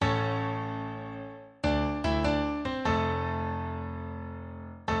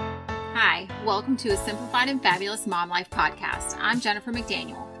Hi, welcome to a Simplified and Fabulous Mom Life podcast. I'm Jennifer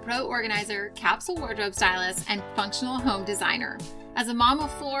McDaniel, pro organizer, capsule wardrobe stylist, and functional home designer. As a mom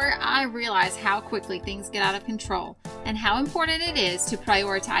of four, I realize how quickly things get out of control and how important it is to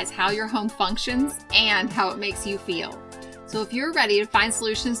prioritize how your home functions and how it makes you feel. So if you're ready to find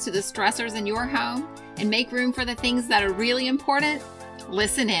solutions to the stressors in your home and make room for the things that are really important,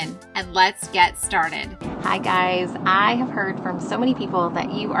 listen in and let's get started. Hi guys, I have heard from so many people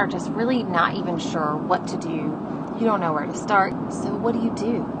that you are just really not even sure what to do. You don't know where to start. So what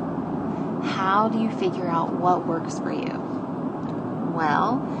do? How do you figure out what works for you?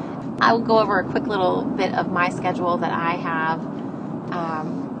 Well, I will go over a quick little bit of my schedule that I have.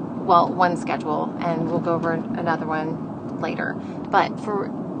 One schedule, and we'll go over another one later. But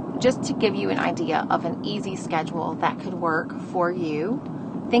just to give you an idea of an easy schedule that could work for you,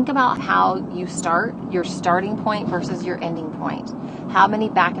 think about how you start, your starting point versus your ending point. How many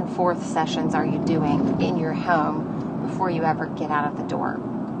back and forth sessions are you doing in your home before you ever get out of the door?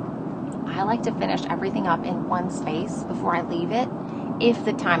 I like to finish everything up in one space before I leave it, if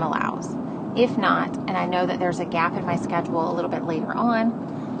the time allows. If not, and I know that there's a gap in my schedule a little bit later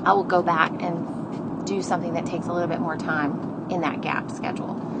on, I will go back and do something that takes a little bit more time in that gap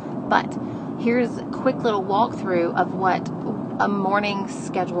schedule. But here's a quick little walkthrough of what a morning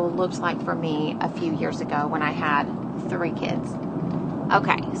schedule looked like for me a few years ago when I had 3 kids.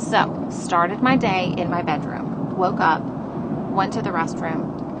 Okay, so started my day in my bedroom, woke up, went to the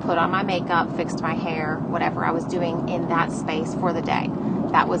restroom, put on my makeup, fixed my hair, whatever I was doing in that space for the day.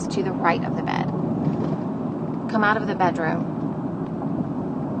 That was to the right of the bed. Come out of the bathroom,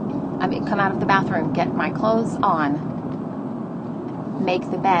 get my clothes on, make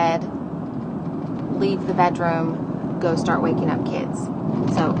the bed, leave the bedroom, go start waking up kids.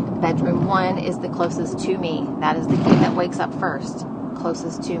 So bedroom 1 is the closest to me. That is the kid that wakes up first,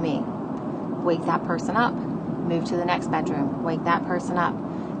 closest to me. Wake that person up, move to the next bedroom, wake that person up,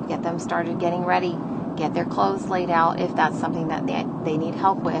 get them started getting ready, get their clothes laid out if that's something that they need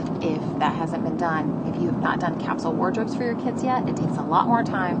help with, if that hasn't been done. If you have not done capsule wardrobes for your kids yet, it takes a lot more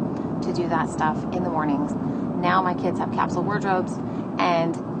time to do that stuff in the mornings. Now my kids have capsule wardrobes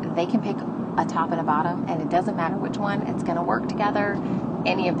and they can pick a top and a bottom, and it doesn't matter which one, it's going to work together.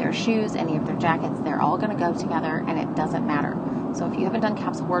 Any of their shoes, any of their jackets, they're all going to go together, and it doesn't matter. So if you haven't done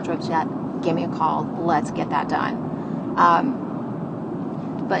capsule wardrobes yet, give me a call. Let's get that done.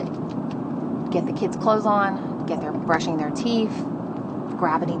 But get the kids' clothes on, get their brushing their teeth,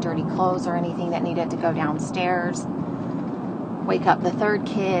 grab any dirty clothes or anything that needed to go downstairs. Wake up the 3rd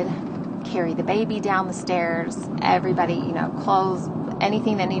kid, carry the baby down the stairs. Everybody, clothes,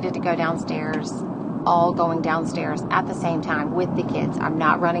 anything that needed to go downstairs, all going downstairs at the same time with the kids. I'm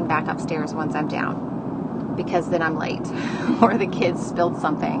not running back upstairs once I'm down, because then I'm late or the kids spilled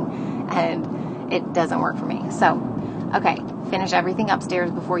something and it doesn't work for me. So, okay, finish everything upstairs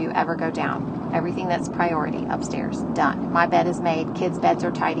before you ever go down. Everything that's priority upstairs, done. My bed is made, kids' beds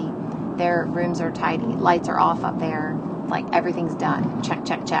are tidy, their rooms are tidy, lights are off up there, like everything's done. Check,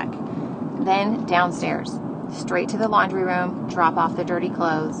 check, check. Then downstairs, straight to the laundry room, drop off the dirty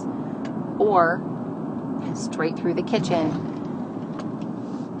clothes, or straight through the kitchen.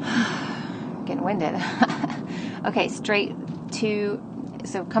 Getting winded. Okay,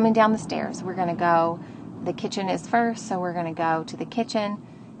 so coming down the stairs, we're going to go, the kitchen is first, so we're going to go to the kitchen,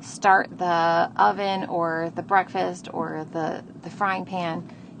 start the oven or the breakfast or the frying pan,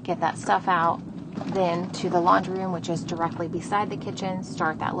 get that stuff out. Then to the laundry room, which is directly beside the kitchen,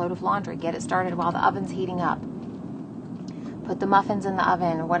 start that load of laundry. Get it started while the oven's heating up. Put the muffins in the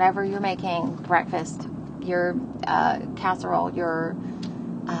oven, whatever you're making, breakfast, your casserole, your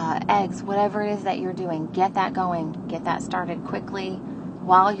eggs, whatever it is that you're doing, get that going. Get that started quickly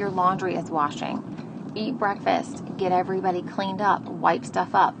while your laundry is washing. Eat breakfast, get everybody cleaned up, wipe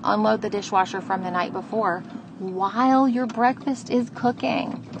stuff up, unload the dishwasher from the night before while your breakfast is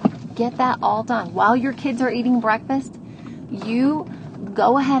cooking. Get that all done. While your kids are eating breakfast, you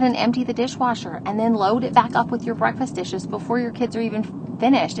go ahead and empty the dishwasher and then load it back up with your breakfast dishes before your kids are even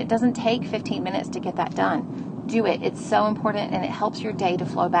finished. It doesn't take 15 minutes to get that done. Do it. It's so important, and it helps your day to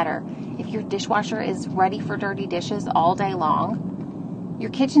flow better. If your dishwasher is ready for dirty dishes all day long, your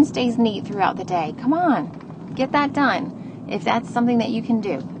kitchen stays neat throughout the day. Come on, get that done. If that's something that you can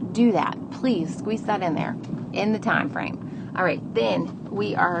do that. Please squeeze that in there in the time frame. All right, then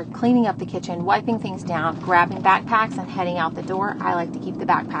we are cleaning up the kitchen, wiping things down, grabbing backpacks, and heading out the door. I like to keep the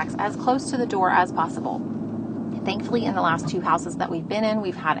backpacks as close to the door as possible. Thankfully, in the last 2 houses that we've been in,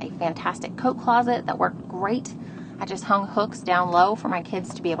 we've had a fantastic coat closet that worked great. I just hung hooks down low for my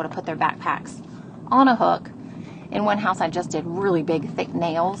kids to be able to put their backpacks on a hook. In one house, I just did really big, thick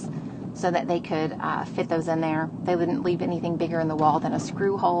nails so that they could fit those in there. They wouldn't leave anything bigger in the wall than a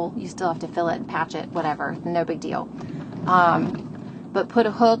screw hole. You still have to fill it and patch it, whatever, no big deal. But put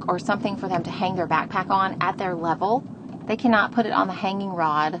a hook or something for them to hang their backpack on at their level. They cannot put it on the hanging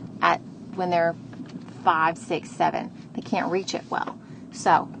rod when they're 5, 6, 7. They can't reach it well.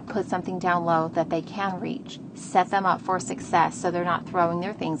 So put something down low that they can reach. Set them up for success so they're not throwing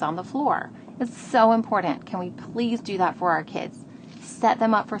their things on the floor. It's so important. Can we please do that for our kids? Set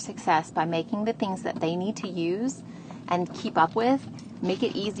them up for success by making the things that they need to use and keep up with, make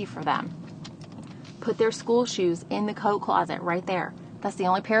it easy for them. Put their school shoes in the coat closet right there. That's the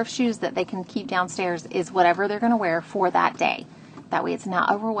only pair of shoes that they can keep downstairs is whatever they're going to wear for that day. That way it's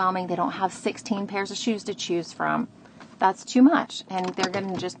not overwhelming. They don't have 16 pairs of shoes to choose from. That's too much, and they're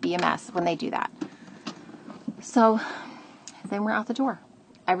going to just be a mess when they do that. So then we're out the door.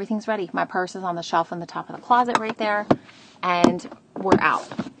 Everything's ready. My purse is on the shelf in the top of the closet right there, and we're out.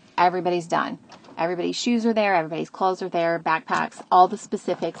 Everybody's done. Everybody's shoes are there. Everybody's clothes are there. Backpacks, all the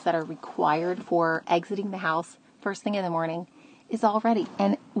specifics that are required for exiting the house first thing in the morning is all ready.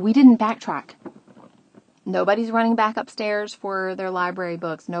 And we didn't backtrack. Nobody's running back upstairs for their library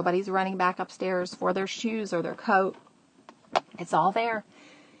books. Nobody's running back upstairs for their shoes or their coat. It's all there.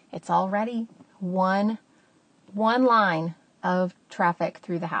 It's all ready. One line of traffic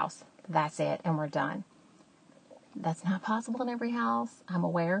through the house. That's it, and we're done. That's not possible in every house, I'm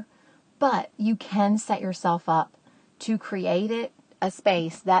aware, but you can set yourself up to create a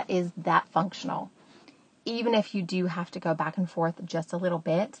space that is that functional. Even if you do have to go back and forth just a little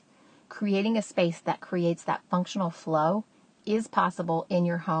bit, creating a space that creates that functional flow is possible in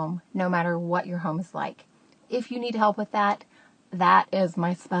your home, no matter what your home is like. If you need help with that, that is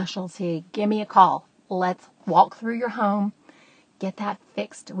my specialty. Give me a call. Let's walk through your home, get that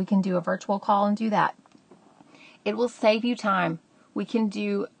fixed. We can do a virtual call and do that. It will save you time. We can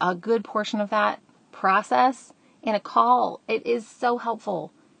do a good portion of that process in a call. It is so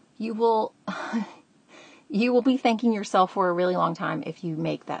helpful. You will be thanking yourself for a really long time if you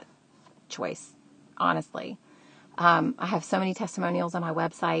make that choice, honestly. I have so many testimonials on my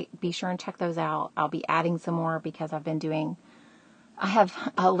website. Be sure and check those out. I'll be adding some more because I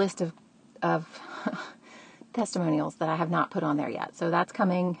have a list of testimonials that I have not put on there yet. So that's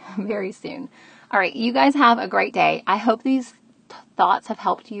coming very soon. All right, you guys have a great day. I hope these thoughts have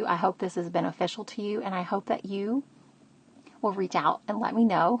helped you. I hope this is beneficial to you, and I hope that you will reach out and let me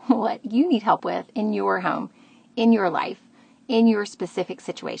know what you need help with in your home, in your life, in your specific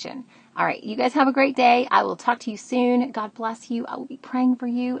situation. All right, you guys have a great day. I will talk to you soon. God bless you. I will be praying for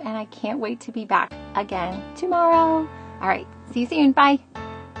you, and I can't wait to be back again tomorrow. All right, see you soon. Bye.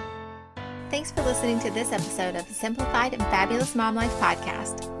 Thanks for listening to this episode of the Simplified and Fabulous Mom Life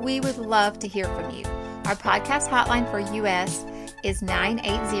podcast. We would love to hear from you. Our podcast hotline for US is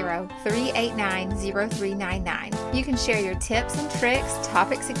 980-389-0399. You can share your tips and tricks,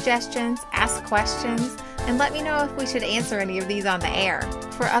 topic suggestions, ask questions, and let me know if we should answer any of these on the air.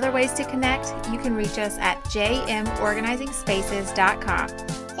 For other ways to connect, you can reach us at jmorganizingspaces.com.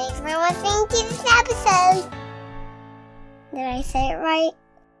 Thanks for listening to this episode. Did I say it right?